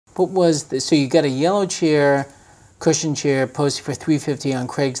What was this? So you got a yellow chair, cushion chair, posted for $350 on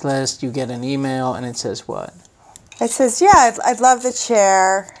Craigslist. You get an email, and it says what? It says, yeah, I'd love the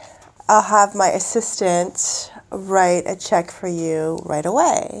chair. I'll have my assistant write a check for you right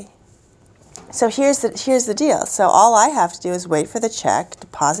away. So here's the deal. So all I have to do is wait for the check,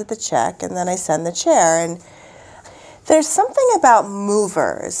 deposit the check, and then I send the chair. And there's something about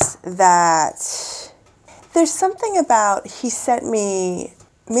movers he sent me,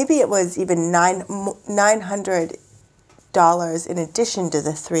 maybe it was even $900 in addition to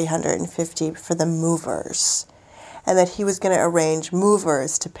the $350 for the movers, and that he was going to arrange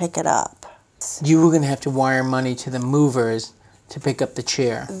movers to pick it up. You were going to have to wire money to the movers to pick up the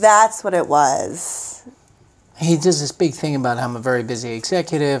chair. That's what it was. He does this big thing about how I'm a very busy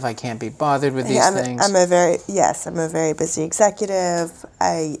executive. I can't be bothered with these things. I'm a very busy executive.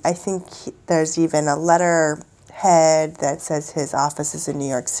 I think there's even a letterhead that says his office is in New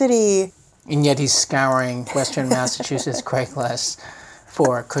York City. And yet he's scouring Western Massachusetts Craigslist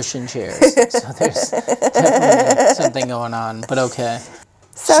for cushion chairs. So there's definitely something going on, but okay.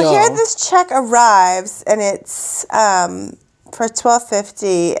 So here this check arrives, and it's for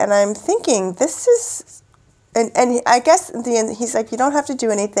 $1,250, and I'm thinking this is... And I guess in the end, he's like, you don't have to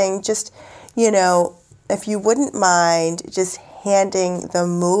do anything. Just, if you wouldn't mind just handing the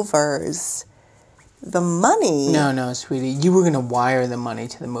movers the money. No, sweetie. You were going to wire the money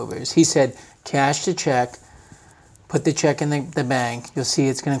to the movers. He said, cash the check, put the check in the bank. You'll see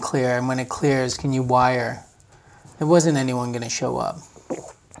it's going to clear. And when it clears, can you wire? There wasn't anyone going to show up.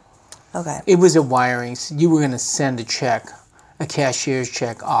 Okay. It was a wiring. So you were going to send a cashier's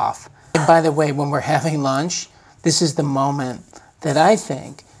check off. And by the way, when we're having lunch, this is the moment that I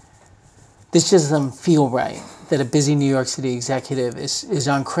think this just doesn't feel right, that a busy New York City executive is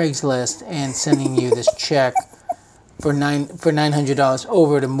on Craigslist and sending you this check for $900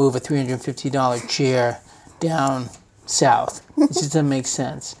 over to move a $350 chair down south. It just doesn't make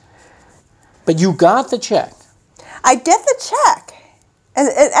sense. But you got the check. I get the check. And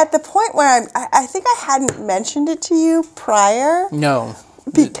at the point where I think I hadn't mentioned it to you prior. No.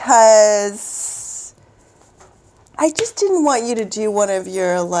 Because I just didn't want you to do one of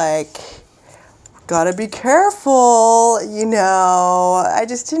your, gotta be careful, I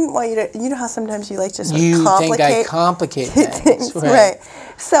just didn't want you to, how sometimes you like to sort of complicate. You think I complicate things. Right.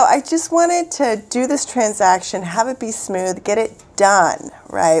 So I just wanted to do this transaction, have it be smooth, get it done,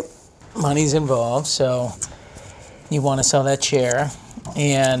 right? Money's involved, so you want to sell that chair,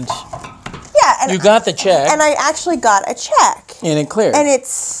 and... Yeah, and you got the check. And I actually got a check. And it cleared. And it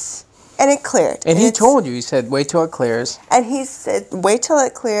cleared. And he told you, he said, wait till it clears. And he said, wait till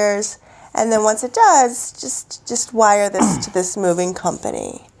it clears, and then once it does, just wire this to this moving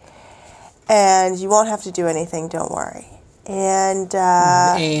company. And you won't have to do anything, don't worry. And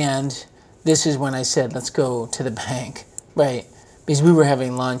this is when I said, let's go to the bank, right? Because we were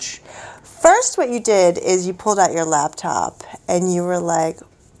having lunch. First, what you did is you pulled out your laptop, and you were like,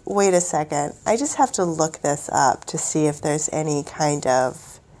 wait a second, I just have to look this up to see if there's any kind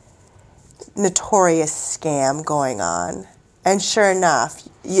of notorious scam going on. And sure enough,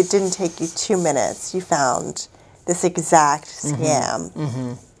 it didn't take you 2 minutes. You found this exact scam.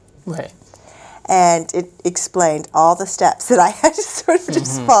 Mm-hmm. Right. And it explained all the steps that I had sort of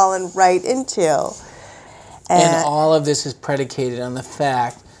just fallen right into. And all of this is predicated on the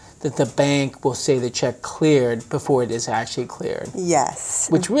fact that the bank will say the check cleared before it is actually cleared. Yes.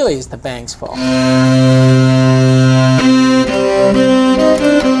 Which really is the bank's fault.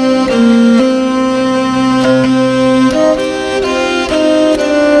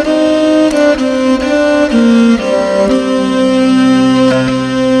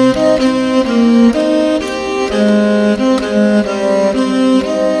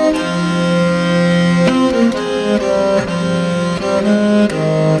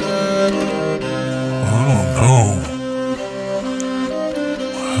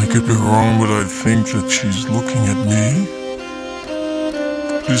 Could be wrong, but I think that she's looking at me.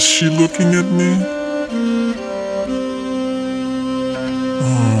 Is she looking at me?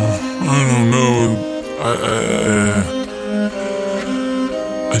 I don't know.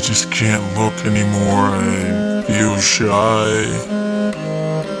 I just can't look anymore. I feel shy.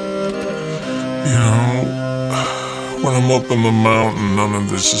 When I'm up on the mountain, none of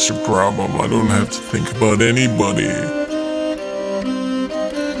this is a problem. I don't have to think about anybody.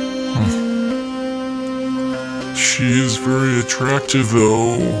 She is very attractive,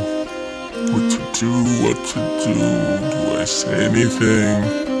 though. What to do? Do I say anything?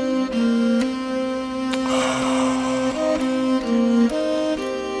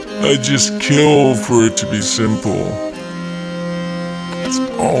 I just kill for it to be simple. It's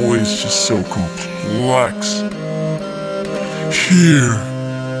always just so complex. Here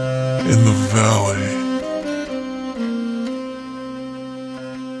in the valley.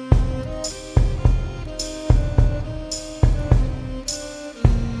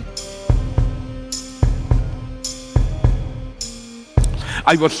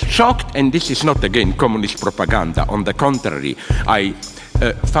 I was shocked, and this is not again communist propaganda. On the contrary, I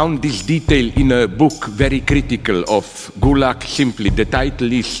found this detail in a book very critical of Gulag. Simply, the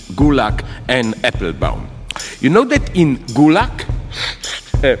title is Gulag and Applebaum. You know that in Gulag,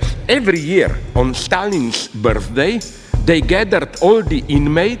 every year on Stalin's birthday, they gathered all the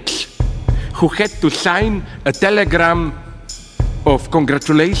inmates who had to sign a telegram of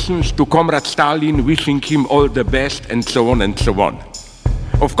congratulations to Comrade Stalin, wishing him all the best, and so on and so on.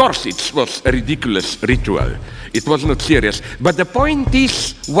 Of course, it was a ridiculous ritual. It was not serious. But the point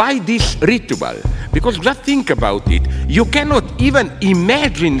is, why this ritual? Because just think about it. You cannot even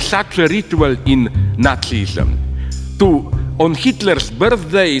imagine such a ritual in Nazism. On Hitler's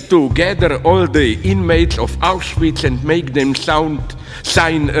birthday, to gather all the inmates of Auschwitz and make them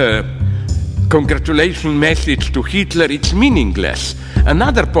sign a congratulation message to Hitler, it's meaningless.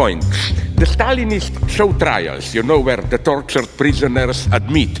 Another point. The Stalinist show trials, you know, where the tortured prisoners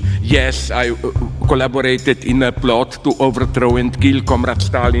admit, yes, I collaborated in a plot to overthrow and kill Comrade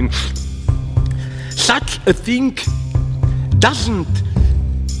Stalin. Such a thing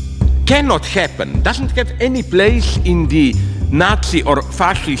cannot happen, doesn't have any place in the Nazi or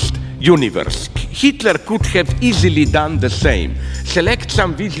fascist universe. Hitler could have easily done the same. Select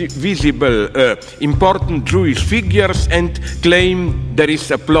some visible, important Jewish figures and claim there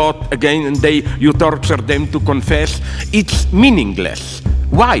is a plot again, and you torture them to confess. It's meaningless.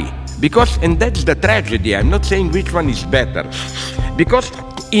 Why? Because, and that's the tragedy, I'm not saying which one is better, because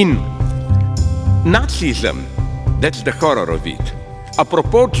in Nazism, that's the horror of it.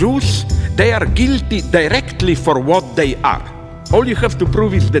 Apropos Jews, they are guilty directly for what they are. All you have to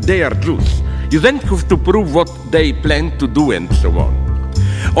prove is that they are Jews. You then have to prove what they plan to do and so on.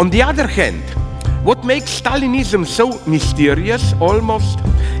 On the other hand, what makes Stalinism so mysterious almost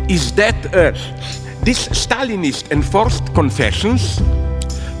is that these Stalinist enforced confessions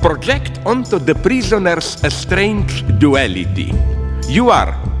project onto the prisoners a strange duality. You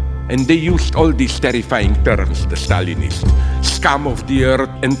are, and they used all these terrifying terms, the Stalinists, scum of the earth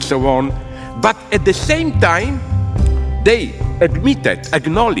and so on, but at the same time, they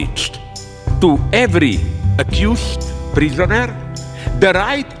acknowledged to every accused prisoner the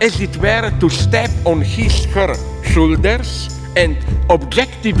right, as it were, to step on her shoulders and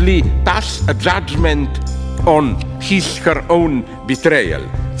objectively pass a judgment on her own betrayal.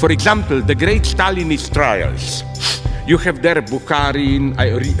 For example, the great Stalinist trials. You have there Bukharin,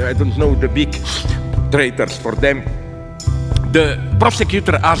 I don't know the big traitors for them. The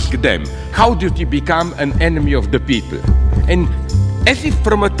prosecutor asked them, how did you become an enemy of the people? And as if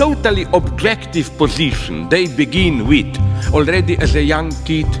from a totally objective position, they begin with, already as a young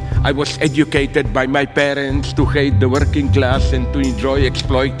kid, I was educated by my parents to hate the working class and to enjoy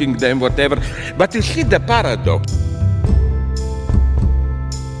exploiting them, whatever. But you see the paradox.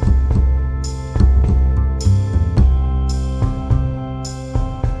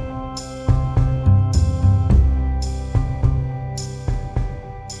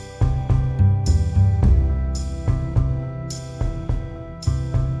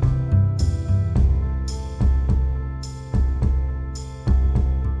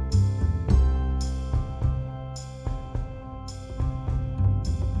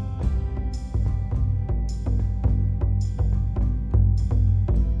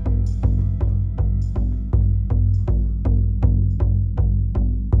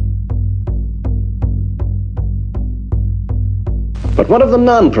 But what of the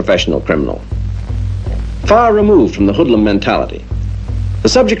non-professional criminal? Far removed from the hoodlum mentality. The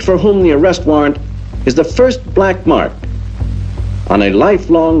subject for whom the arrest warrant is the first black mark on a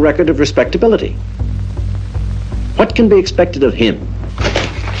lifelong record of respectability. What can be expected of him?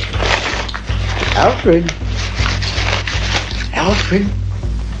 Alfred,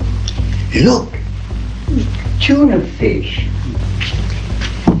 look, tuna fish.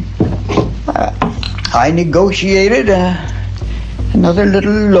 I negotiated another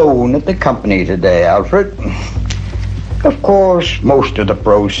little loan at the company today, Alfred. Of course, most of the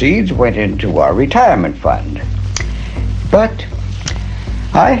proceeds went into our retirement fund. But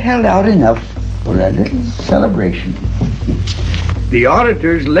I held out enough for a little celebration. The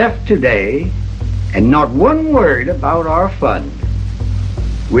auditors left today, and not one word about our fund.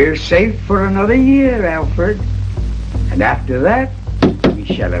 We're safe for another year, Alfred. And after that, we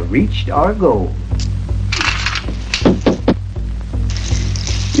shall have reached our goal.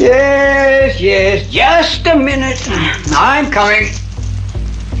 Yes, just a minute. I'm coming.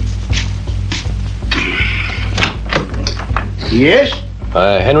 Yes?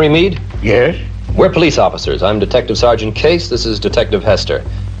 Henry Meade? Yes? We're police officers. I'm Detective Sergeant Case. This is Detective Hester.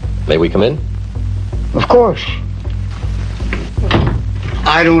 May we come in? Of course.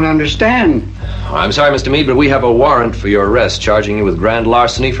 I don't understand. I'm sorry, Mr. Meade, but we have a warrant for your arrest, charging you with grand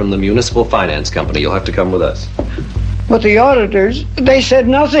larceny from the Municipal Finance Company. You'll have to come with us. But the auditors, they said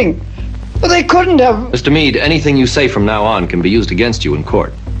nothing. Well, they couldn't have. Mr. Meade, anything you say from now on can be used against you in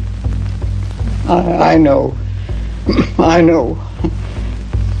court. I know. I know.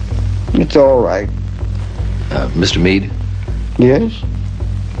 It's all right. Mr. Meade, Yes?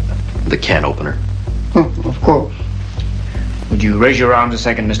 the can opener. Of course. Would you raise your arms a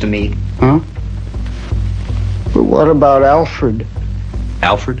second, Mr. Meade? Huh? But what about Alfred?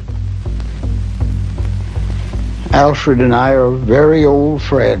 Alfred? Alfred and I are very old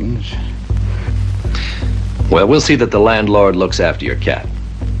friends. Well, we'll see that the landlord looks after your cat.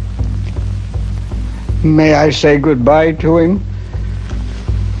 May I say goodbye to him?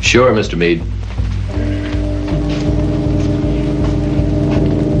 Sure, Mr. Meade.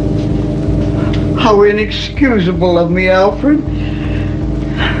 How inexcusable of me, Alfred.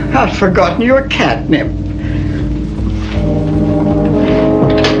 I'd forgotten your catnip.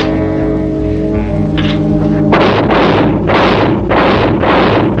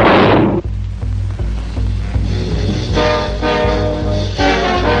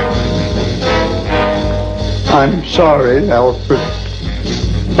 I'm sorry, Alfred.